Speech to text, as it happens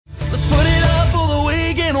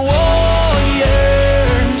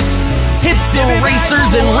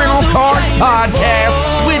Racers and Rental Cars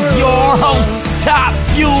Podcast with your host, Top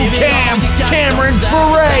Fuel Cam, Cameron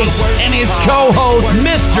Foray, and his co-host,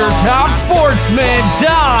 Mr. Top Sportsman,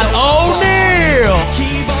 Don O'Neill.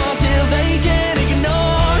 Keep on till they can't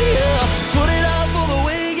ignore you. Put it up for the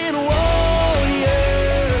Wigan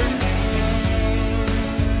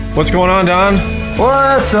Warriors. What's going on, Don?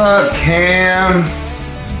 What's up, Cam?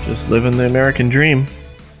 Just living the American dream.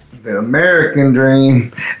 The American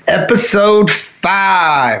Dream, episode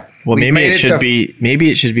 5. Well, maybe it should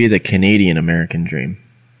be the Canadian American dream.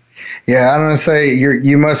 Yeah, I'm gonna say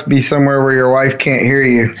you must be somewhere where your wife can't hear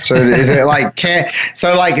you. So is it like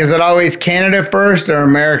is it always Canada first or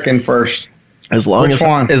American first? As long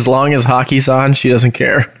as hockey's on, she doesn't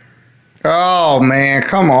care. Oh man,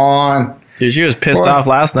 come on. Dude, she was pissed off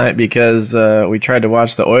last night because we tried to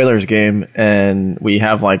watch the Oilers game, and we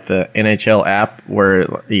have like the NHL app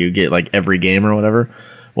where you get like every game or whatever.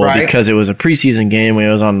 Well, right. Because it was a preseason game, it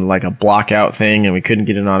was on like a blockout thing, and we couldn't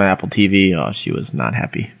get it on Apple TV. Oh, she was not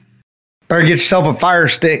happy. Better get yourself a Fire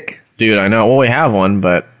Stick. Dude, I know. Well, we have one,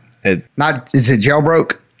 but is it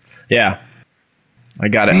jailbroke? Yeah. I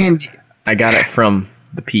got it. Man. I got it from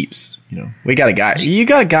the peeps. You know, we got a guy. You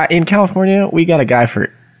got a guy in California. We got a guy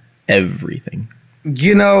for everything.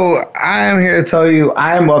 You know, I am here to tell you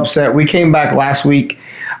I am upset. We came back last week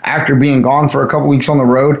after being gone for a couple weeks on the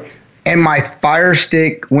road, and my Fire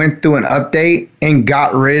Stick went through an update and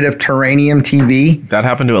got rid of Terranium TV. That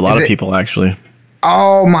happened to a lot of people, actually.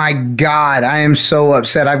 Oh my God, I am so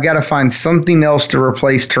upset. I've got to find something else to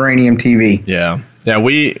replace Terranium TV. Yeah,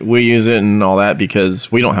 we use it and all that because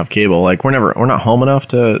we don't have cable. Like we're not home enough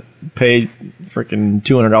to pay freaking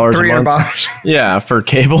 $200 a month. Yeah, for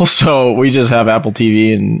cable. So we just have Apple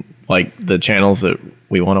TV and like the channels that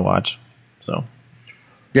we want to watch. So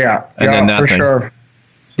yeah, for sure.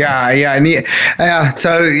 Yeah.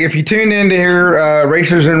 So if you tuned in to hear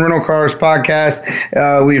Racers and Rental Cars podcast,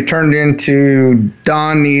 we've turned into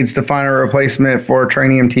Don needs to find a replacement for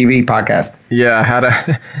Terranium TV podcast. Yeah, how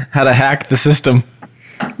to hack the system.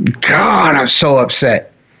 God, I'm so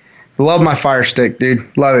upset. Love my Fire Stick, dude.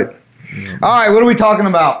 Love it. All right, what are we talking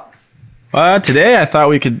about? Today I thought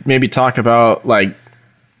we could maybe talk about like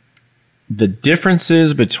the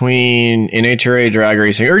differences between NHRA drag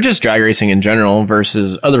racing or just drag racing in general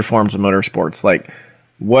versus other forms of motorsports. Like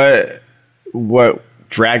what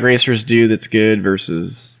drag racers do that's good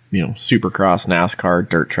versus, you know, Supercross, NASCAR,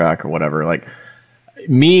 dirt track or whatever. Like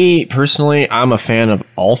me personally, I'm a fan of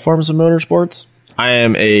all forms of motorsports. I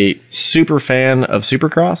am a super fan of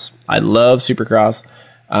Supercross. I love Supercross.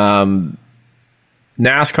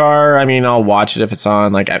 NASCAR, I mean, I'll watch it if it's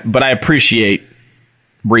on, but I appreciate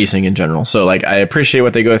racing in general. So like I appreciate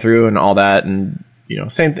what they go through and all that, and you know,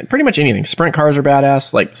 same thing, pretty much anything. Sprint cars are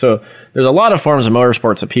badass. Like, so there's a lot of forms of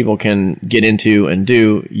motorsports that people can get into and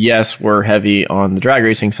do. Yes, we're heavy on the drag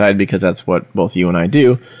racing side because that's what both you and I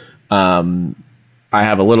do. I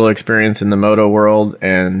have a little experience in the moto world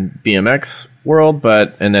and BMX world,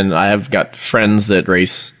 and then I have got friends that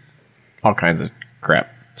race all kinds of crap.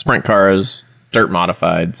 Sprint cars, dirt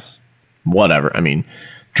modifieds, whatever. I mean,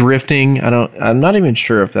 drifting, I'm not even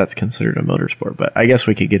sure if that's considered a motorsport, but I guess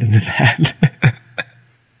we could get into that.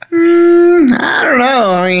 I don't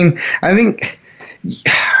know. I mean, I think,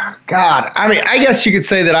 God, I mean, I guess you could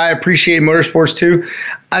say that I appreciate motorsports too.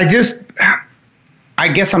 I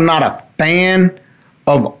guess I'm not a fan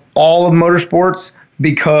of all of motorsports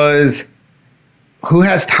because who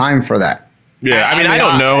has time for that? Yeah, I mean, I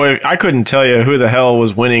don't know. I couldn't tell you who the hell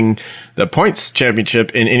was winning the points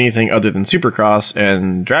championship in anything other than Supercross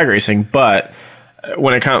and drag racing. But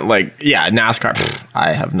when it comes, NASCAR,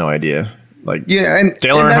 I have no idea. Like, yeah, and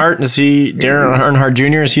Dale Earnhardt, Darren Earnhardt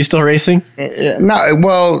Jr., is he still racing? No,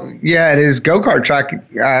 well, yeah, it is go-kart track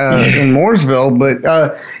in Mooresville. But,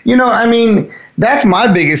 I mean, that's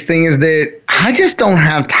my biggest thing is that I just don't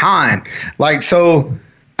have time. Like, so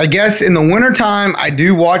I guess in the wintertime, I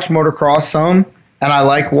do watch motocross some, and I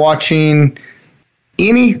like watching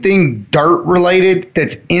anything dirt related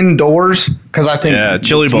that's indoors because I think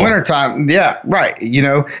chili it's bowl. Wintertime. Yeah, right. You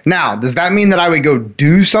know, now, does that mean that I would go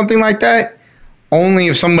do something like that? Only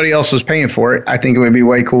if somebody else was paying for it. I think it would be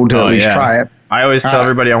way cool to at least try it. I always tell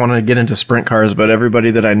everybody I want to get into sprint cars, but everybody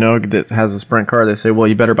that I know that has a sprint car, they say, well,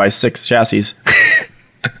 you better buy 6 chassis.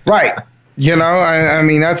 Right. You know, I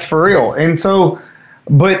mean, that's for real. And so,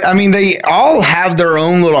 but I mean, they all have their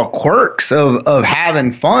own little quirks of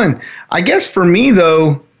having fun. I guess for me,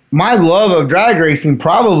 though, my love of drag racing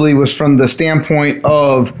probably was from the standpoint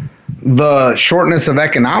of the shortness of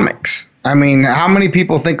economics. I mean, how many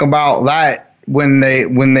people think about that when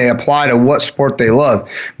they apply to what sport they love?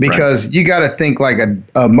 Because you got to think like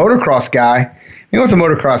a motocross guy what's a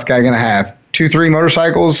motocross guy going to have? 2-3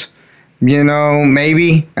 motorcycles?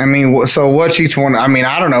 Maybe. I mean, so what's each one? I mean,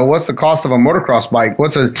 I don't know. What's the cost of a motocross bike?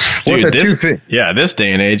 What's a 250? Yeah, this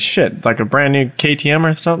day and age, shit, like a brand new KTM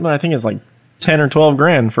or something, I think it's like 10 or 12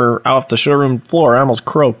 grand for off the showroom floor. I almost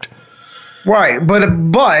croaked. Right, but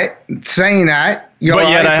saying that, but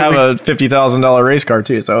yet I have a $50,000 race car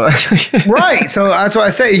too. So right, so that's why I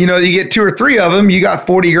say, you get 2 or 3 of them, you got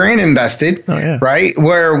 40 grand invested, right?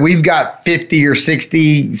 Where we've got 50 or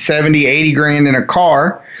 60, 70, 80 grand in a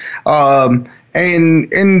car,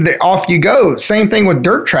 and off you go. Same thing with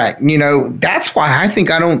dirt track. That's why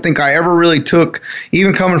I don't think I ever really took,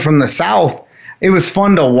 even coming from the South, it was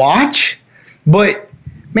fun to watch, but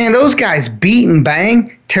man, those guys beat and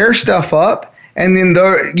bang, tear stuff up, and then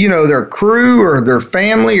their crew or their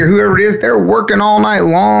family or whoever it is, they're working all night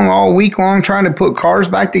long, all week long, trying to put cars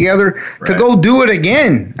back together to go do it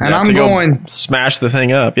again. And I'm going smash the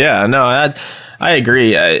thing up. Yeah, no, I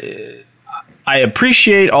agree. I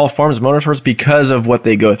appreciate all forms of motorsports because of what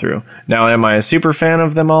they go through. Now, am I a super fan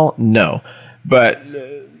of them all? No. But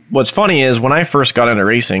what's funny is when I first got into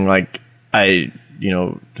racing, like I,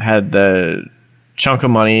 had the chunk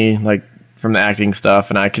of money, like from the acting stuff,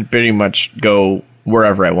 and I could pretty much go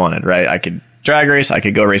wherever I wanted, right? I could drag race, I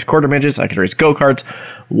could go race quarter midgets, I could race go-karts,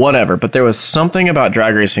 whatever. But there was something about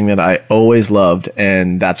drag racing that I always loved,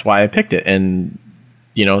 and that's why I picked it. And,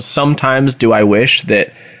 sometimes do I wish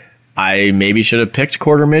that I maybe should have picked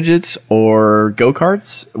quarter midgets or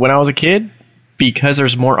go-karts when I was a kid, because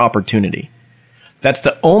there's more opportunity. That's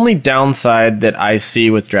the only downside that I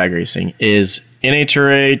see with drag racing is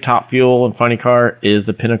NHRA, Top Fuel, and Funny Car is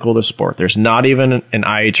the pinnacle of the sport. There's not even an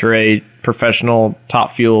IHRA professional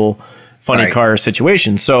Top Fuel Funny Car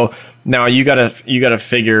situation. So now you gotta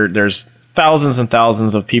figure there's thousands and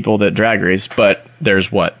thousands of people that drag race, but there's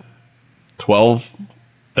 12,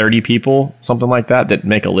 30 people, something like that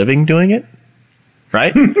make a living doing it,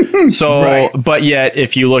 right? So, but yet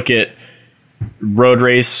if you look at road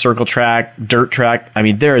race, circle track, dirt track, I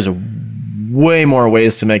mean, there is way more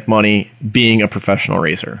ways to make money being a professional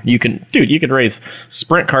racer. You could race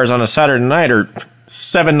sprint cars on a Saturday night or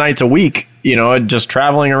 7 nights a week, just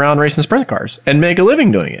traveling around racing sprint cars and make a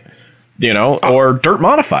living doing it, or dirt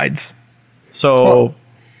modifieds. So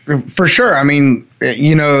for sure. I mean,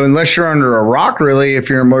 unless you're under a rock, really, if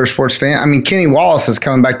you're a motorsports fan, I mean, Kenny Wallace is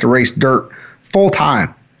coming back to race dirt full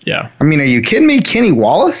time. Yeah. I mean, are you kidding me? Kenny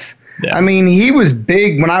Wallace? Yeah. I mean, he was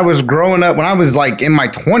big when I was growing up, when I was like in my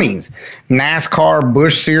 20s, NASCAR,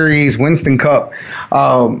 Busch Series, Winston Cup.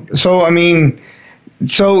 So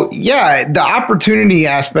yeah, the opportunity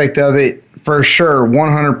aspect of it for sure,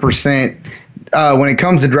 100%. When it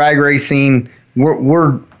comes to drag racing,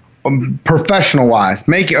 we're professional wise,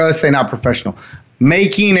 making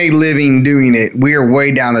a living doing it, we are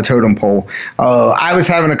way down the totem pole. I was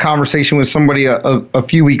having a conversation with somebody a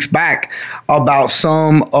few weeks back about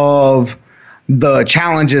some of the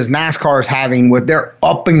challenges NASCAR is having with their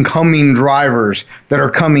up-and-coming drivers that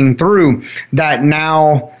are coming through, that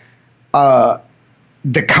now the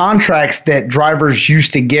contracts that drivers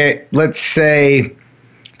used to get, let's say,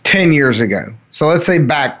 10 years ago. So let's say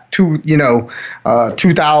back to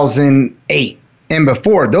 2008. And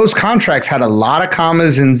before, those contracts had a lot of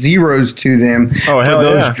commas and zeros to them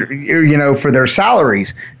for their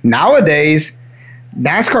salaries. Nowadays,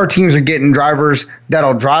 NASCAR teams are getting drivers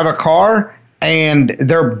that'll drive a car and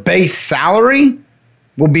their base salary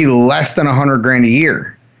will be less than $100,000 a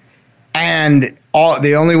year. And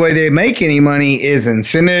the only way they make any money is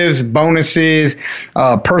incentives, bonuses,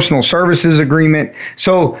 personal services agreement.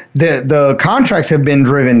 So the contracts have been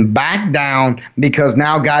driven back down because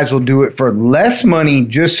now guys will do it for less money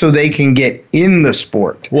just so they can get in the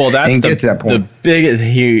sport. Well, that's get to that point.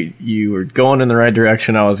 You were going in the right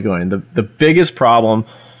direction. I was going. The biggest problem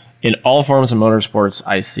in all forms of motorsports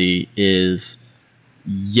I see is,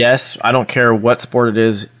 yes, I don't care what sport it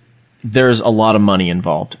is, there's a lot of money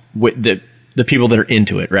involved with the people that are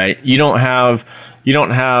into it, right? You don't have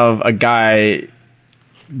a guy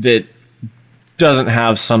that doesn't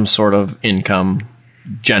have some sort of income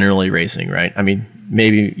generally racing, right? I mean,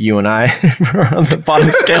 maybe you and I are on the bottom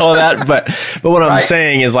scale of that, but what I'm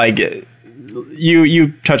saying is, like,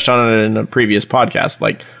 you touched on it in a previous podcast,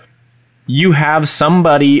 like, you have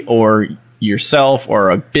somebody or yourself or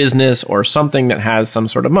a business or something that has some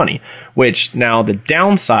sort of money, which now the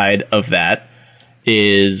downside of that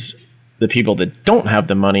is the people that don't have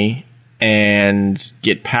the money and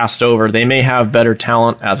get passed over. They may have better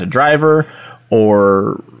talent as a driver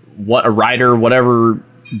or a rider, whatever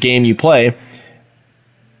game you play,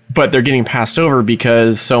 but they're getting passed over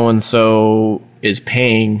because so-and-so is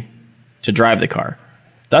paying to drive the car.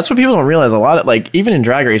 That's what people don't realize. A lot of, like, even in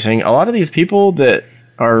drag racing, a lot of these people that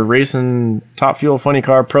are racing Top Fuel, Funny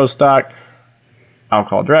Car, Pro Stock,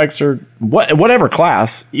 Alcohol Dragster, whatever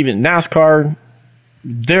class, even NASCAR,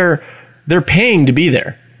 they're paying to be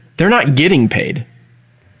there. They're not getting paid.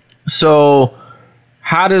 So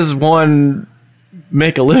how does one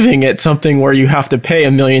make a living at something where you have to pay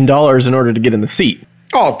 $1 million in order to get in the seat?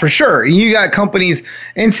 Oh, for sure. You got companies,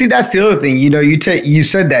 and see, that's the other thing. You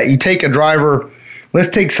said that you take a driver. Let's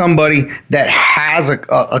take somebody that has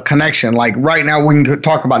a connection. Like right now, we can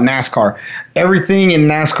talk about NASCAR. Everything in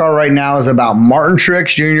NASCAR right now is about Martin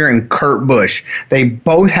Truex Jr. and Kurt Busch. They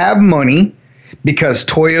both have money because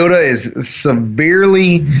Toyota is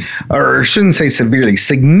severely, or shouldn't say severely,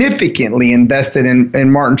 significantly invested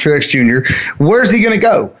in Martin Truex Jr. Where's he going to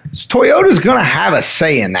go? Toyota's going to have a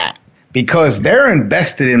say in that, because they're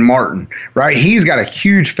invested in Martin, right? He's got a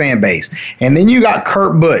huge fan base. And then you got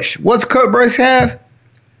Kurt Busch. What's Kurt Busch have?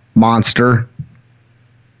 Monster.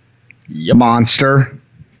 Yep. Monster.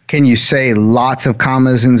 Can you say lots of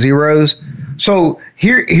commas and zeros? So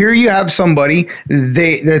here you have somebody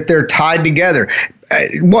that they're tied together.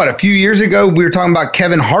 A few years ago, we were talking about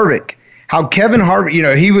Kevin Harvick. How Kevin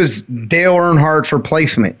Harvick, he was Dale Earnhardt's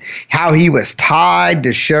replacement. How he was tied to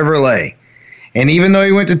Chevrolet. And even though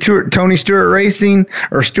he went to Tony Stewart Racing,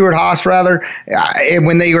 or Stewart Haas rather,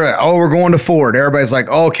 when they were, we're going to Ford, everybody's like,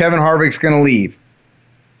 Kevin Harvick's going to leave.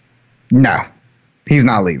 No, he's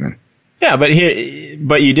not leaving. Yeah, but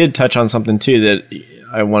you did touch on something too that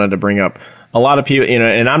I wanted to bring up. A lot of people,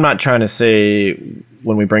 and I'm not trying to say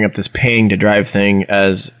when we bring up this paying to drive thing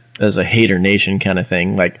as a hater nation kind of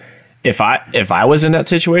thing. Like if I was in that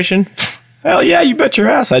situation, hell yeah, you bet your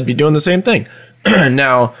ass I'd be doing the same thing.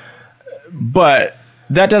 Now, but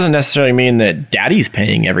that doesn't necessarily mean that daddy's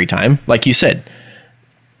paying every time. Like you said,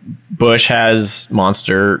 Busch has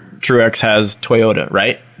Monster, Truex has Toyota,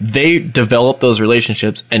 right? They developed those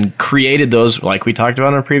relationships and created those, like we talked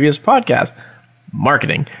about on a previous podcast,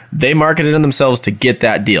 marketing. They marketed themselves to get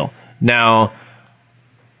that deal. Now,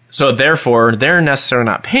 so therefore, they're necessarily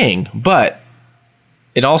not paying, but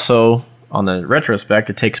it also, on the retrospect,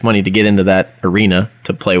 it takes money to get into that arena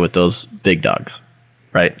to play with those big dogs.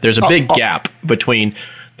 Right? There's a big gap between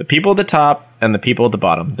the people at the top and the people at the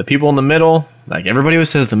bottom. The people in the middle, like everybody always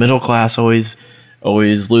says, the middle class always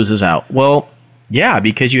loses out. Well, yeah,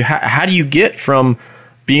 because how do you get from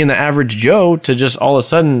being the average Joe to just all of a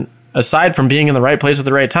sudden, aside from being in the right place at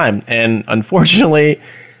the right time? And unfortunately,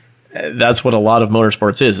 that's what a lot of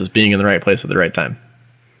motorsports is being in the right place at the right time.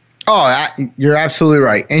 Oh, you're absolutely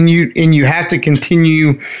right. And you have to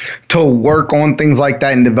continue to work on things like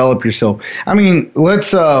that and develop yourself. I mean,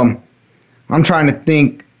 I'm trying to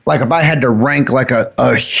think, like if I had to rank like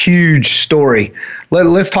a huge story,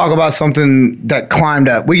 let's talk about something that climbed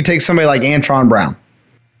up. We could take somebody like Antron Brown,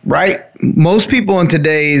 right? Most people in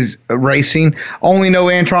today's racing only know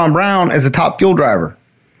Antron Brown as a Top Fuel driver.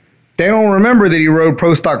 They don't remember that he rode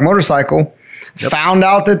Pro Stock motorcycle. Yep. Found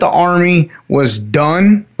out that the Army was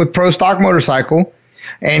done with Pro Stock motorcycle,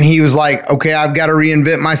 and he was like, okay, I've got to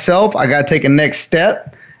reinvent myself. I got to take a next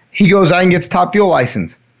step. He goes out and gets Top Fuel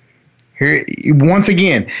license. Here, once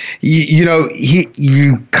again,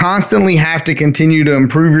 you constantly have to continue to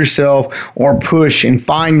improve yourself or push and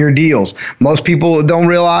find your deals. Most people don't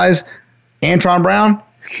realize Antron Brown,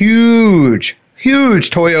 huge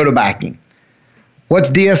Toyota backing. What's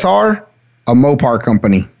DSR? A Mopar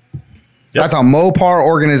company. Yep. That's a Mopar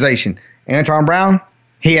organization. Antron Brown,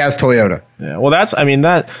 he has Toyota. Yeah, well, that's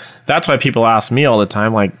why people ask me all the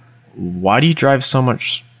time, like, why do you drive so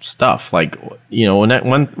much stuff? Like,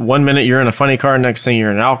 one minute you're in a funny car, next thing you're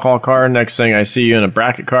in an alcohol car, next thing I see you in a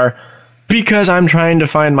bracket car, because I'm trying to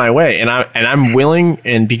find my way, and I'm willing,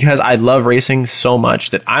 and because I love racing so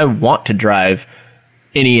much that I want to drive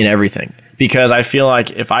any and everything, because I feel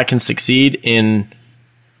like if I can succeed in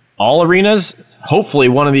all arenas, hopefully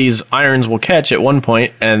one of these irons will catch at one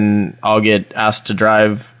point and I'll get asked to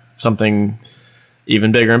drive something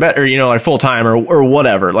even bigger and better, like full time or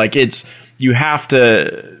whatever. Like you have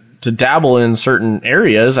to dabble in certain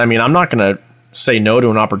areas. I mean, I'm not going to say no to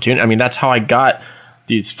an opportunity. I mean, that's how I got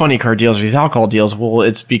these funny car deals or these alcohol deals. Well,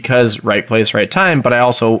 it's because right place, right time, but I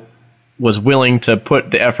also was willing to put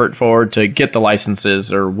the effort forward to get the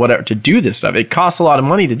licenses or whatever to do this stuff. It costs a lot of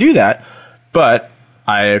money to do that, but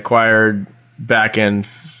I acquired back-end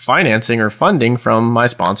financing or funding from my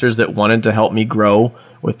sponsors that wanted to help me grow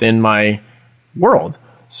within my world.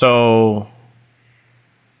 So,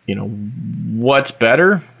 what's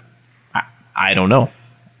better? I don't know.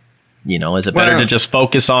 Is it better to just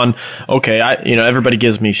focus on, okay, everybody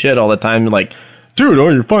gives me shit all the time, like, dude,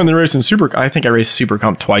 you're finally racing Super. I think I raced Super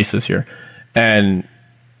Comp twice this year. And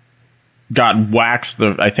got waxed.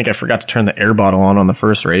 I think I forgot to turn the air bottle on the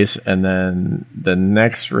first race, and then the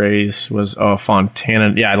next race was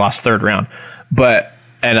Fontana. Yeah, I lost third round,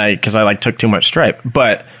 because I like took too much stripe.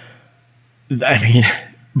 But I mean,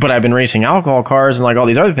 but I've been racing alcohol cars and like all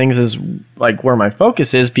these other things is like where my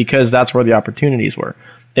focus is, because that's where the opportunities were.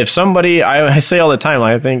 If somebody, I say all the time,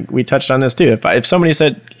 I think we touched on this too. If somebody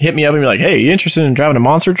said, hit me up and be like, hey, you interested in driving a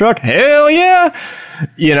monster truck? Hell yeah.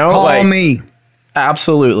 You know, call me.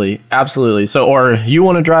 Absolutely. Absolutely. So, or you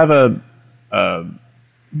want to drive a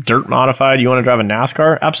dirt modified, you want to drive a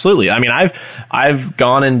NASCAR? Absolutely. I mean, I've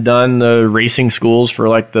gone and done the racing schools for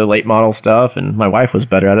like the late model stuff, and my wife was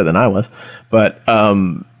better at it than I was. But,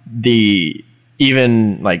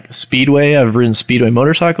 even like Speedway, I've ridden Speedway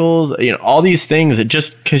motorcycles, you know, all these things that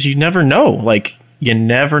just because you never know, like you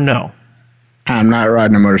never know. I'm not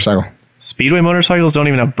riding a motorcycle. Speedway motorcycles don't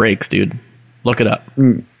even have brakes, dude. Look it up.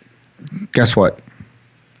 Guess what?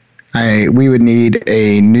 We would need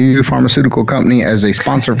a new pharmaceutical company as a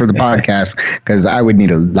sponsor for the podcast, because I would need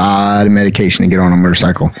a lot of medication to get on a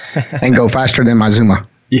motorcycle and go faster than my Zuma.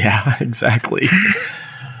 Yeah, exactly.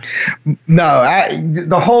 No,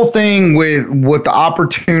 the whole thing with the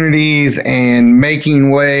opportunities and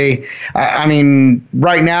making way. I mean,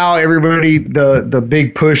 right now, everybody, the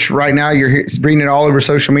big push right now, you're reading it all over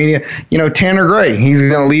social media. You know, Tanner Gray, he's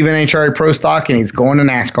going to leave NHRA Pro Stock and he's going to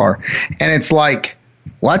NASCAR. And it's like,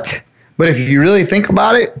 what? But if you really think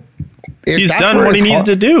about it, he's done what he needs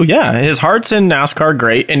to do. Yeah, his heart's in NASCAR,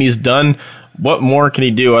 great, and he's done. What more can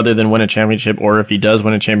he do other than win a championship? Or if he does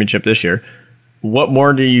win a championship this year, what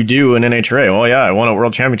more do you do in NHRA? Well, yeah, I won a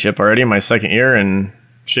world championship already in my second year, and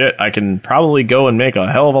shit, I can probably go and make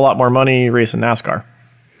a hell of a lot more money racing NASCAR.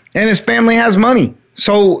 And his family has money.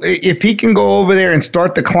 So if he can go over there and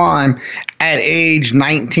start the climb at age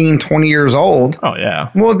 19, 20 years old. Oh, yeah.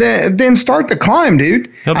 Well, then start the climb,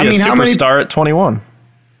 dude. He'll be a superstar at 21.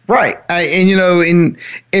 Right. And, you know, in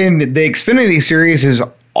the Xfinity Series is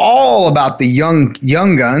all about the young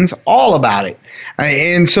guns, all about it.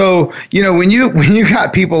 And so, you know, when you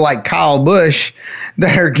got people like Kyle Busch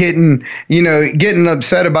that are getting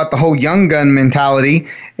upset about the whole young gun mentality,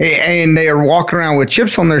 and they are walking around with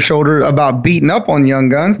chips on their shoulder about beating up on young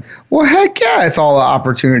guns, well, heck yeah, it's all an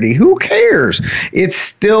opportunity. Who cares? It's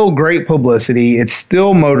still great publicity. It's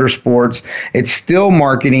still motorsports. It's still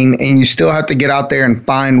marketing, and you still have to get out there and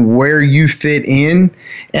find where you fit in,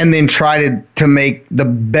 and then try to make the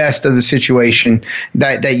best of the situation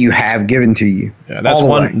that you have given to you. Yeah,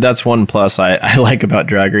 that's one plus I like about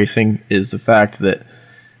drag racing is the fact that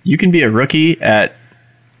you can be a rookie at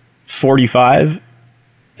 45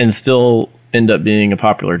 and still end up being a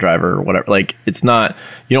popular driver or whatever. Like, it's not,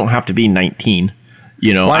 you don't have to be 19,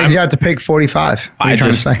 you know. Why did you have to pick 45? I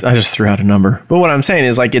just threw out a number. But what I'm saying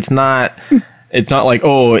is, like, it's not like,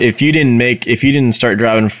 oh, if you didn't start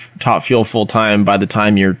driving Top Fuel full time by the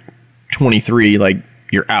time you're 23, like,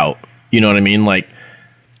 you're out. You know what I mean? Like,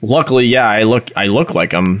 luckily, yeah, I look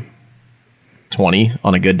like I'm 20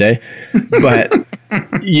 on a good day, but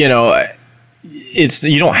you know,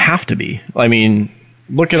 you don't have to be. I mean,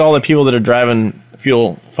 look at all the people that are driving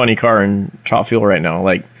funny car and Top Fuel right now.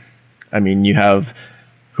 Like, I mean, you have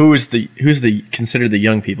who's the considered the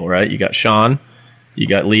young people, right? You got Sean, you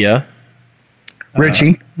got Leah,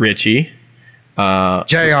 Richie,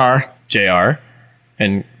 JR,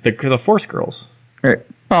 and the Force girls.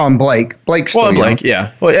 Oh, and Blake. Blake's still young.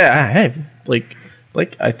 Yeah. Well, yeah. Hey, Blake,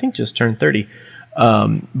 I think just turned 30.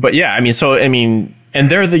 But yeah, and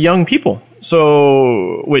they're the young people.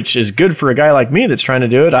 So, which is good for a guy like me that's trying to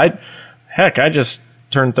do it. I just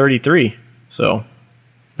turned 33. So,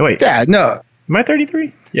 wait. Yeah, no. Am I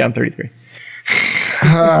 33? Yeah, I'm 33.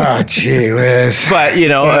 Oh, gee whiz. But, you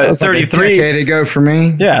know, 33. Like a decade ago for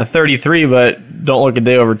me. Yeah, 33, but don't look a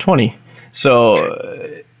day over 20.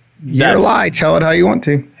 So, you're a lie. Tell it how you want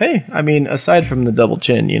to. Hey, I mean, aside from the double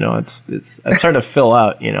chin, you know, it's I'm starting to fill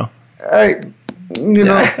out, you know.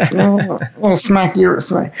 Little smack you.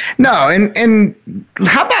 No, and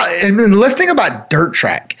how about, let's think about dirt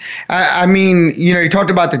track. I mean, you know, you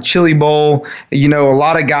talked about the Chili Bowl. You know, a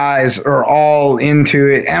lot of guys are all into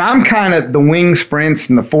it, and I'm kind of the wing sprints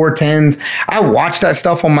and the 410s. I watch that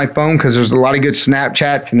stuff on my phone because there's a lot of good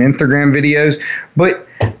Snapchats and Instagram videos, but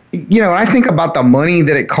you know, I think about the money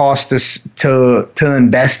that it costs us to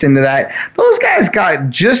invest into that. Those guys got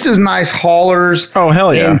just as nice haulers. Oh,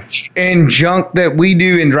 hell yeah. And junk that we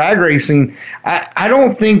do in drag racing. I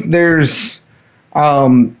don't think there's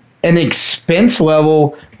an expense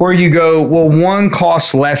level where you go, well, one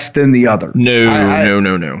costs less than the other. No.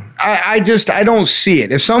 I don't see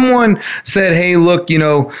it. If someone said, hey, look,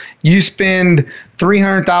 you spend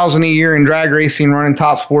 $300,000 a year in drag racing running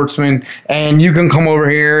Top Sportsman, and you can come over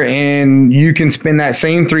here and you can spend that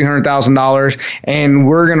same $300,000 and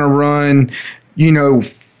we're going to run,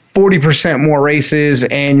 40% more races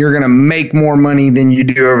and you're going to make more money than you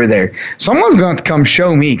do over there. Someone's going to have to come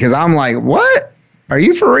show me, because I'm like, what? Are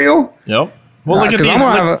you for real? Yep. Well, look at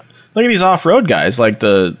these off-road guys, like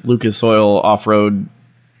the Lucas Oil off-road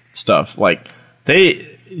stuff. Like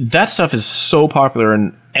that stuff is so popular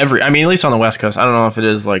in at least on the West Coast. I don't know if it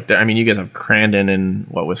is like that. I mean, you guys have Crandon and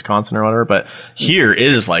Wisconsin or whatever, but here it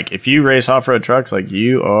is like, if you race off-road trucks, like,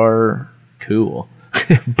 you are cool.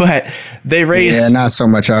 But they race. Yeah, not so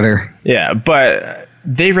much out here. Yeah, but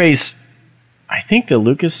they race. I think the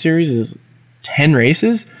Lucas Series is 10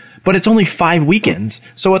 races. But it's only 5 weekends.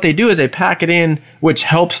 So what they do is they pack it in, which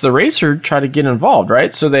helps the racer try to get involved,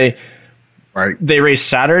 right? So they race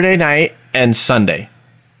Saturday night and Sunday.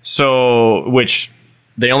 So, which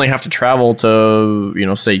they only have to travel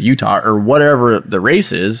to, say Utah or whatever the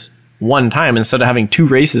race is one time, instead of having 2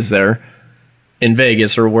 races there in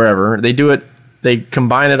Vegas or wherever. They do it, they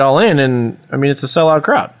combine it all in, and it's a sellout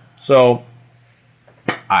crowd. So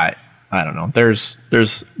I don't know. There's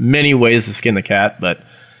many ways to skin the cat, but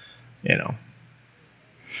it's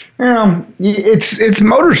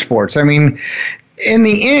motorsports. I mean, in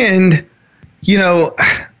the end,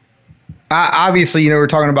 obviously, we're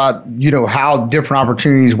talking about, how different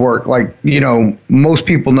opportunities work. Like, most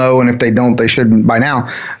people know, and if they don't, they shouldn't by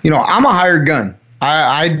now. I'm a hired gun.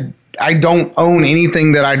 I don't own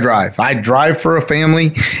anything that I drive. I drive for a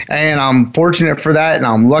family, and I'm fortunate for that, and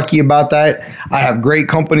I'm lucky about that. I have great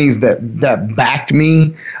companies that backed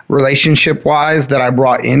me relationship-wise, that I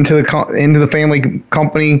brought into the family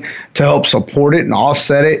company to help support it and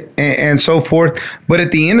offset it and so forth. But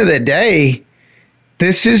at the end of the day,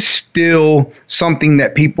 this is still something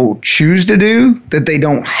that people choose to do, that they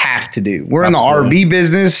don't have to do. We're Absolutely. In the RV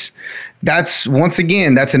business. That's, once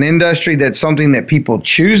again, that's an industry that's something that people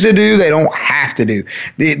choose to do. They don't have to do.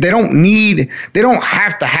 They don't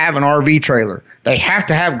have to have an RV trailer. They have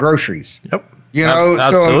to have groceries. Yep.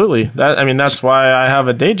 Absolutely. So, that's why I have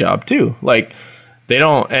a day job too. Like, they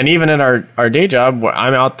don't, and even in our day job,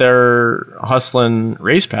 I'm out there hustling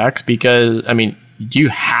race packs, because, do you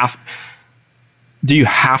have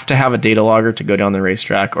to have a data logger to go down the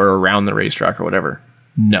racetrack or around the racetrack or whatever?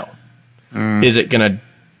 No. Is it going to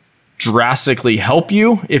drastically help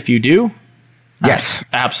you if you do? Yes.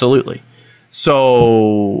 Absolutely.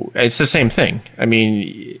 So it's the same thing.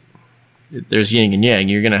 There's yin and yang.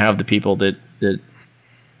 You're going to have the people that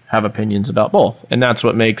have opinions about both. And that's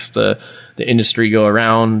what makes the industry go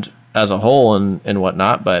around as a whole and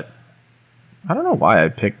whatnot. But I don't know why I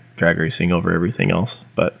picked drag racing over everything else.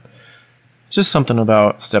 But it's just something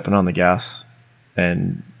about stepping on the gas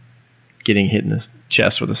and getting hit in the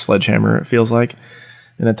chest with a sledgehammer, it feels like,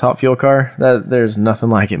 in a Top Fuel car. There's nothing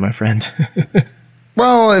like it, my friend.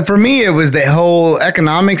 Well, for me, it was the whole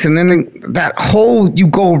economics, and then that whole, you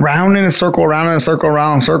go around in a circle, around in a circle,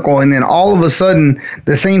 around in a circle, and then all of a sudden,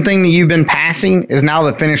 the same thing that you've been passing is now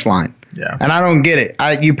the finish line. Yeah. And I don't get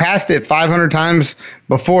it. You passed it 500 times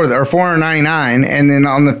before, or 499, and then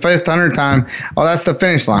on the 500th time, that's the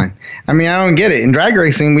finish line. I don't get it. In drag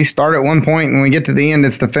racing, we start at one point, and when we get to the end,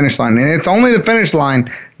 it's the finish line. And it's only the finish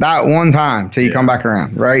line that one time till you come back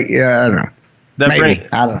around, right? Yeah, I don't know. I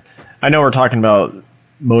don't know. I know we're talking about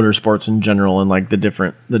motorsports in general and like the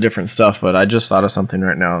different stuff, but I just thought of something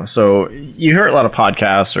right now. So you hear a lot of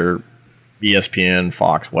podcasts or ESPN,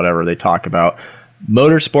 Fox, whatever, they talk about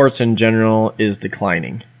motorsports in general is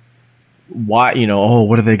declining. Why?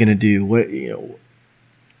 What are they going to do?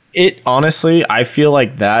 It honestly, I feel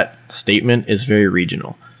like that statement is very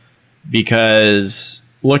regional, because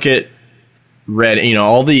look at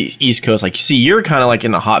all the East Coast. Like, see, you're kind of like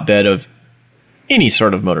in the hotbed of any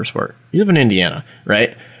sort of motorsport. You live in Indiana,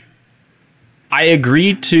 right? I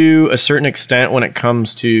agree to a certain extent when it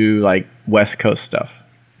comes to like West Coast stuff,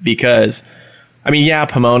 because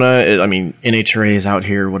Pomona, NHRA is out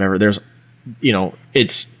here, whatever. There's,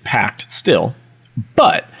 it's packed still,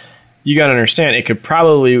 but you got to understand, it could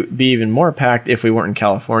probably be even more packed if we weren't in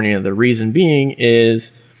California. The reason being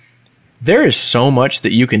is there is so much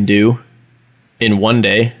that you can do in one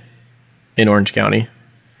day in Orange County.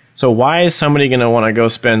 So why is somebody going to want to go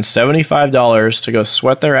spend $75 to go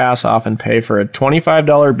sweat their ass off and pay for a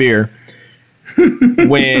 $25 beer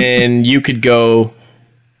when you could go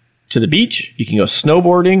to the beach, you can go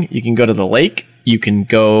snowboarding, you can go to the lake, you can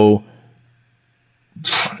go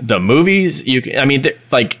the movies,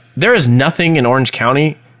 there is nothing in Orange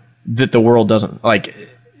County that the world doesn't like.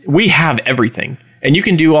 We have everything, and you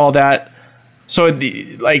can do all that. So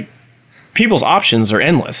like people's options are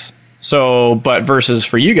endless. So, but versus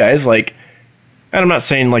for you guys, like, and I'm not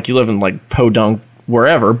saying like you live in like Podunk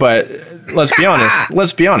wherever, but let's be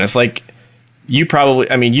honest. Like, you probably,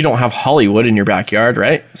 I mean, you don't have Hollywood in your backyard,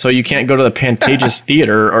 right? So you can't go to the Pantages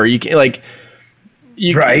Theater, or you can't like,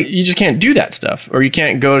 you just can't do that stuff, or you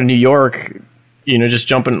can't go to New York. You know, just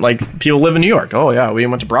jumping, like, people live in New York. Oh yeah, we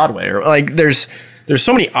went to Broadway, or like there's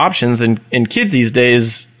so many options, and kids these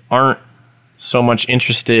days aren't so much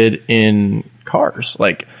interested in cars.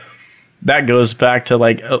 Like, that goes back to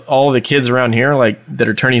like all the kids around here, like that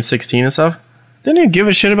are turning 16 and stuff. They don't give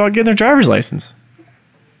a shit about getting their driver's license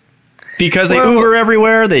because they Uber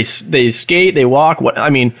everywhere. They skate, they walk. What I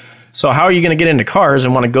mean, so how are you going to get into cars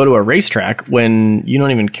and want to go to a racetrack when you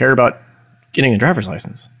don't even care about getting a driver's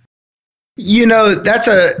license? You know, that's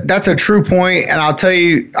a true point, and I'll tell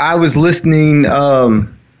you, I was listening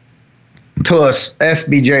to a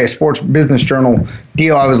SBJ, a Sports Business Journal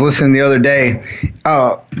deal I was listening the other day.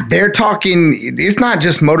 They're talking, it's not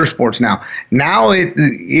just motorsports now. Now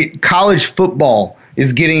college football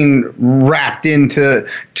is getting wrapped into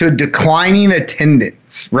declining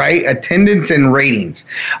attendance, right? Attendance and ratings.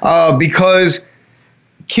 Because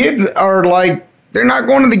kids are like, they're not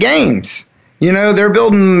going to the games. You know, they're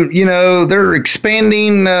building, you know, they're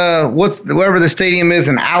expanding whatever the stadium is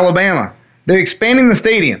in Alabama. They're expanding the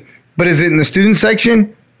stadium. But is it in the student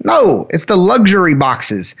section? No, it's the luxury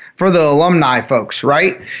boxes for the alumni folks,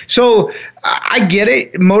 right? So I get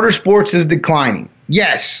it. Motorsports is declining.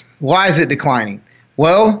 Yes. Why is it declining?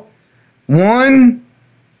 Well, one,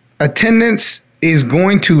 attendance is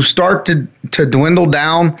going to start to dwindle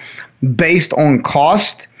down based on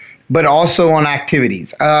cost, but also on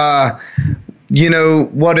activities. You know,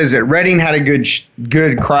 what is it? Reading had a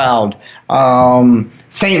good crowd.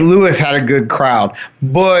 St. Louis had a good crowd.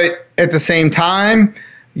 But at the same time,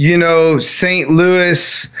 you know, St.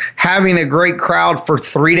 Louis having a great crowd for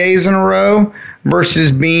 3 days in a row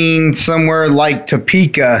versus being somewhere like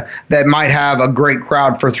Topeka that might have a great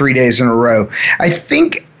crowd for 3 days in a row. I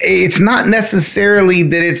think it's not necessarily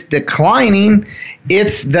that it's declining.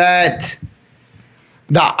 It's that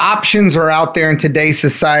the options are out there in today's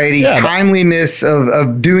society, timeliness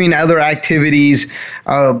of doing other activities,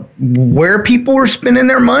 where people are spending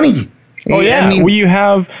their money. Oh yeah, I mean, well, you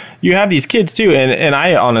have these kids too, and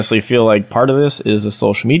I honestly feel like part of this is a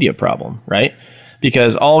social media problem, right?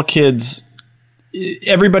 Because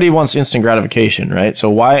everybody wants instant gratification, right? So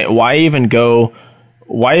why even go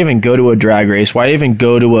to a drag race? Why even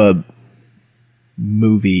go to a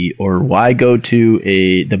movie, or why go to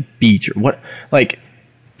the beach, or what? Like,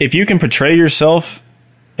 if you can portray yourself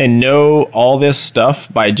and know all this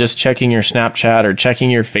stuff by just checking your Snapchat or checking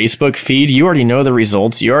your Facebook feed, you already know the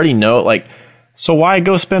results. You already know, like, so why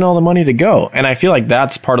go spend all the money to go? And I feel like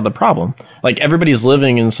that's part of the problem. Like, everybody's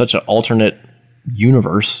living in such an alternate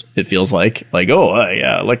universe, it feels like, oh,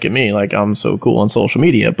 yeah, look at me, like, I'm so cool on social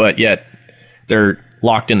media, but yet they're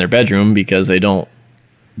locked in their bedroom because they don't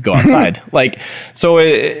go outside. Like, so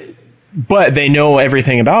but they know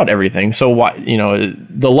everything about everything. So why, you know,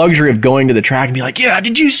 the luxury of going to the track and be like, yeah,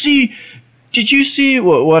 did you see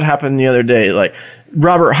what happened the other day? Like,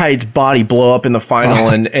 Robert Height's body blow up in the final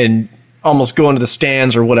and almost go into the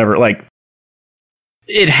stands or whatever. Like,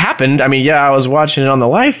 it happened. I mean, yeah, I was watching it on the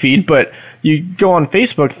live feed, but you go on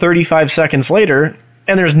Facebook 35 seconds later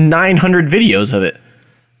and there's 900 videos of it.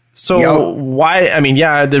 So why, I mean,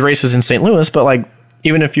 yeah, the race was in St. Louis, but like,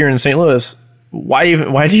 even if you're in St. Louis, why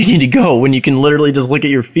do you need to go when you can literally just look at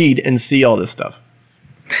your feed and see all this stuff?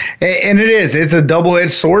 And it's a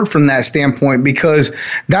double-edged sword from that standpoint, because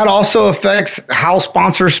that also affects how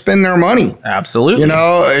sponsors spend their money. Absolutely. You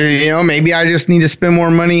know, maybe I just need to spend more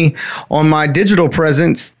money on my digital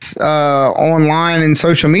presence online and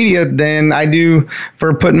social media than I do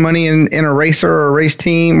for putting money in a racer or a race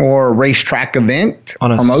team or a racetrack event.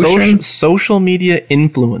 On a social media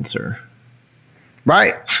influencer.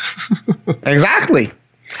 Right. Exactly.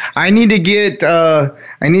 I need to get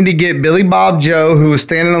Billy Bob Joe, who was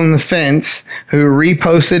standing on the fence, who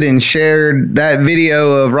reposted and shared that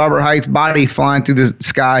video of Robert Height's body flying through the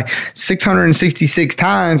sky 666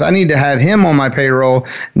 times. I need to have him on my payroll,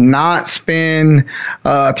 not spend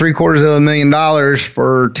 $750,000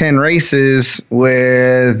 for 10 races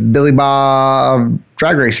with Billy Bob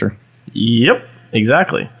Drag Racer. Yep,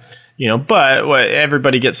 exactly. You know, but what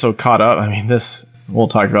everybody gets so caught up. I mean, we'll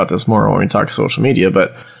talk about this more when we talk social media,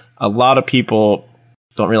 but a lot of people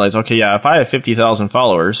don't realize, okay, yeah, if I have 50,000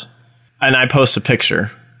 followers and I post a picture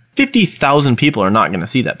 50,000 people are not going to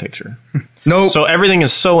see that picture. No. So everything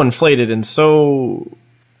is so inflated and so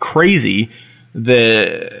crazy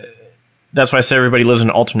that that's why I say everybody lives in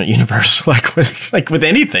an alternate universe, like with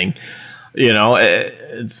anything. You know,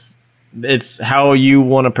 it's how you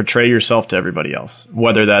want to portray yourself to everybody else,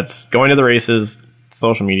 whether that's going to the races,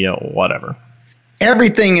 social media, whatever.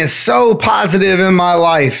 Everything is so positive in my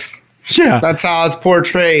life. Yeah. That's how it's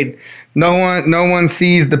portrayed. No one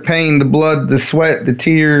sees the pain, the blood, the sweat, the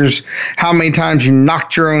tears, how many times you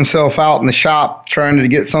knocked your own self out in the shop trying to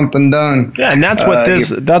get something done. Yeah, and that's what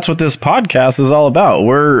this podcast is all about.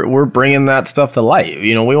 We're bringing that stuff to light.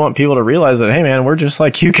 You know, we want people to realize that, hey man, we're just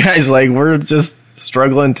like you guys. Like, we're just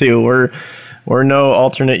struggling too. We're no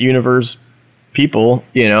alternate universe people.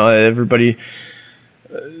 You know, everybody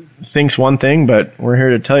thinks one thing, but we're here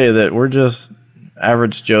to tell you that we're just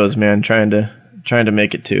average Joes, man, trying to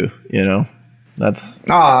make it too. You know, that's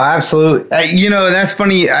absolutely. You know, that's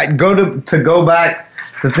funny. I go back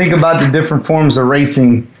to think about the different forms of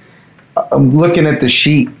racing. I'm looking at the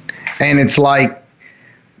sheet, and it's like,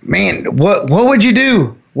 man, what would you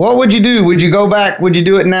do? What would you do? Would you go back? Would you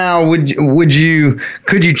do it now? Could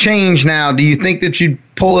you change now? Do you think that you'd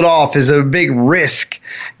pull it off? Is it a big risk?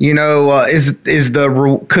 You know,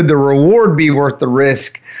 could the reward be worth the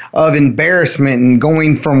risk of embarrassment and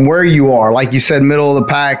going from where you are, like you said, middle of the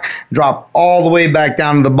pack, drop all the way back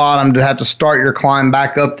down to the bottom to have to start your climb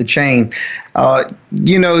back up the chain?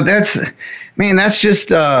 You know, that's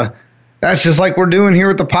just like we're doing here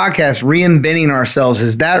with the podcast, reinventing ourselves.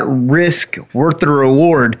 Is that risk worth the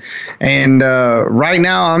reward? And right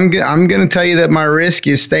now, I'm going to tell you that my risk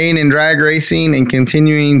is staying in drag racing and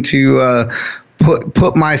continuing to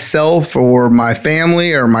put myself or my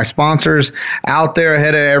family or my sponsors out there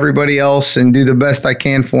ahead of everybody else and do the best I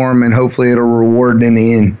can for them, and hopefully it'll reward in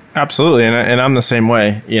the end. Absolutely, and I'm the same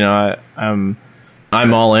way. You know, I'm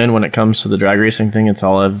all in when it comes to the drag racing thing. It's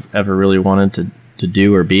all I've ever really wanted to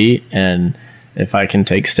do or be, and if I can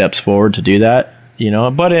take steps forward to do that, you know,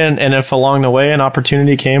 and if along the way an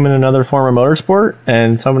opportunity came in another form of motorsport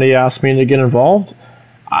and somebody asked me to get involved,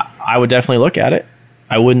 I would definitely look at it.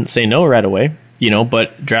 I wouldn't say no right away, you know,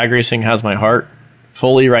 but drag racing has my heart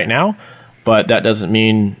fully right now, but that doesn't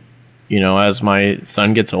mean, you know, as my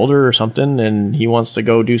son gets older or something and he wants to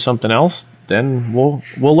go do something else, then we'll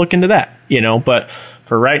look into that, you know. But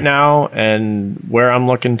for right now and where I'm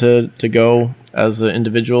looking to go as an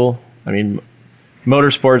individual, I mean,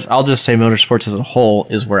 motorsports, I'll just say motorsports as a whole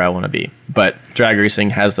is where I want to be. But drag racing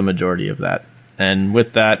has the majority of that. And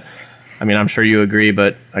with that, I mean, I'm sure you agree,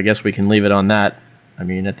 but I guess we can leave it on that. I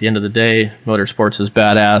mean, at the end of the day, motorsports is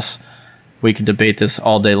badass. We could debate this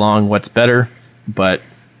all day long, what's better. But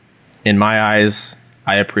in my eyes,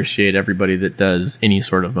 I appreciate everybody that does any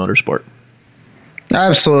sort of motorsport.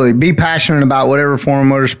 Absolutely. Be passionate about whatever form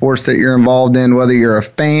of motorsports that you're involved in, whether you're a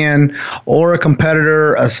fan or a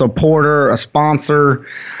competitor, a supporter, a sponsor,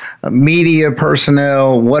 a media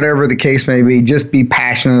personnel, whatever the case may be. Just be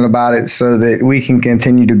passionate about it so that we can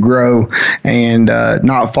continue to grow and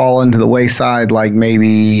not fall into the wayside like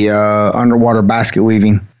maybe underwater basket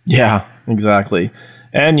weaving. Yeah, exactly.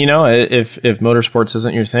 And, you know, if motorsports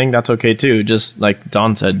isn't your thing, that's okay too. Just like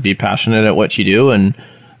Don said, be passionate at what you do and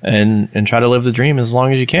try to live the dream as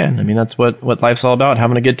long as you can. I mean, that's what life's all about,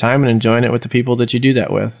 having a good time and enjoying it with the people that you do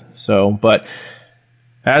that with. So, but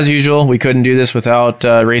as usual, we couldn't do this without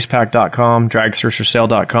racepack.com,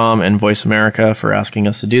 dragsearchersale.com, and Voice America for asking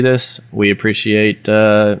us to do this. We appreciate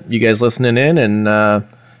you guys listening in, and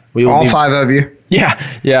we will all 5 of you.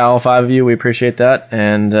 Yeah, all 5 of you. We appreciate that,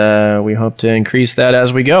 and we hope to increase that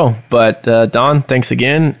as we go. But Don, thanks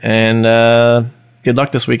again, and good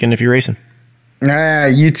luck this weekend if you're racing.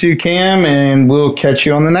 You too, Cam, and we'll catch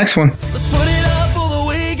you on the next one. Let's put it